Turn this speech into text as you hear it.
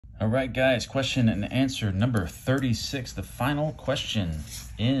All right, guys, question and answer number 36, the final question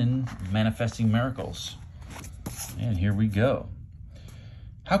in Manifesting Miracles. And here we go.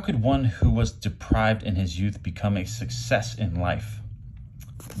 How could one who was deprived in his youth become a success in life?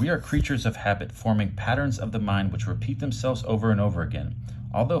 We are creatures of habit, forming patterns of the mind which repeat themselves over and over again.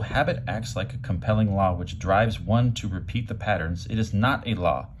 Although habit acts like a compelling law which drives one to repeat the patterns, it is not a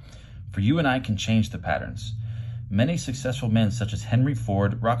law, for you and I can change the patterns. Many successful men such as Henry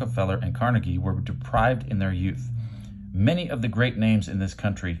Ford, Rockefeller, and Carnegie were deprived in their youth. Many of the great names in this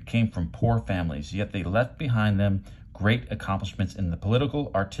country came from poor families, yet they left behind them great accomplishments in the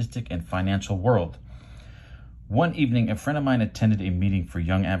political, artistic, and financial world. One evening, a friend of mine attended a meeting for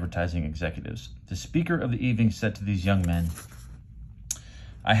young advertising executives. The speaker of the evening said to these young men,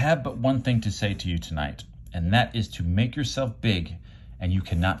 "I have but one thing to say to you tonight, and that is to make yourself big, and you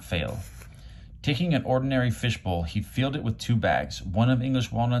cannot fail." Taking an ordinary fishbowl, he filled it with 2 bags, one of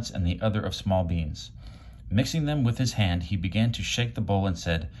English walnuts and the other of small beans. Mixing them with his hand, he began to shake the bowl and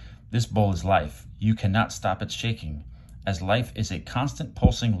said, "This bowl is life. You cannot stop its shaking, as life is a constant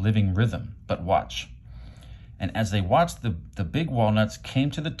pulsing living rhythm. But watch." And as they watched, the big walnuts came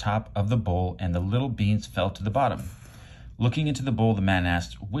to the top of the bowl and the little beans fell to the bottom. Looking into the bowl, the man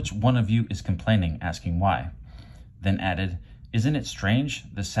asked, "Which one of you is complaining?" asking why. Then added, "Isn't it strange?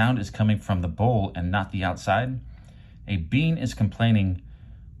 The sound is coming from the bowl and not the outside." A bean is complaining.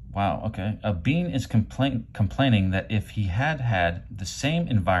 Wow, okay. A bean is complaining that if he had had the same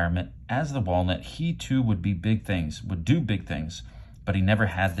environment as the walnut, he too would do big things, but he never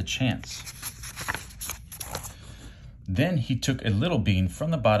had the chance. Then he took a little bean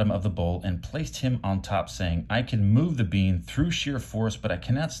from the bottom of the bowl and placed him on top, saying, "I can move the bean through sheer force, but I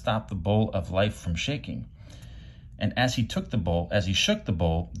cannot stop the bowl of life from shaking." And as he shook the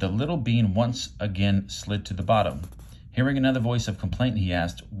bowl, the little bean once again slid to the bottom. Hearing another voice of complaint, he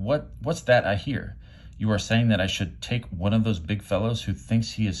asked, What's that I hear? You are saying that I should take one of those big fellows who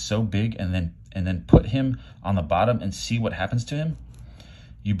thinks he is so big and then put him on the bottom and see what happens to him?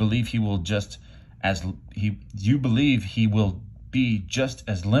 You believe he will be just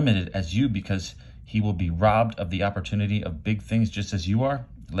as limited as you because he will be robbed of the opportunity of big things just as you are?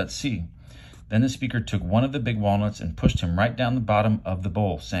 Let's see. Then the speaker took one of the big walnuts and pushed him right down the bottom of the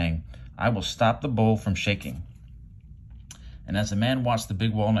bowl, saying, "I will stop the bowl from shaking." And as the man watched, the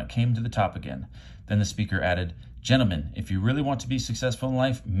big walnut came to the top again. Then the speaker added, "Gentlemen, if you really want to be successful in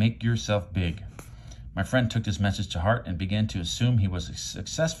life, make yourself big." My friend took this message to heart and began to assume he was a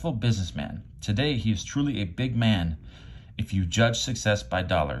successful businessman. Today, he is truly a big man if you judge success by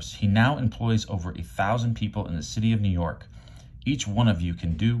dollars. He now employs over 1,000 people in the city of New York. Each one of you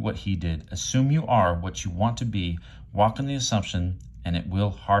can do what he did. Assume you are what you want to be. Walk in the assumption, and it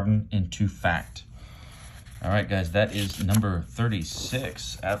will harden into fact. All right, guys, that is number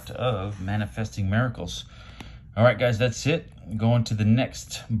 36 out of Manifesting Miracles. All right, guys, that's it. Going to the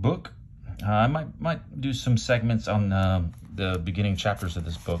next book. I might do some segments on the beginning chapters of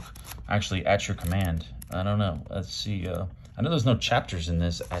this book. Actually, At Your Command. I don't know. Let's see. I know there's no chapters in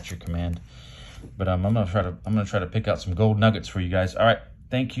this At Your Command. But I'm gonna try to pick out some gold nuggets for you guys. All right,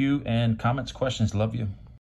 thank you, and comments, questions, love you.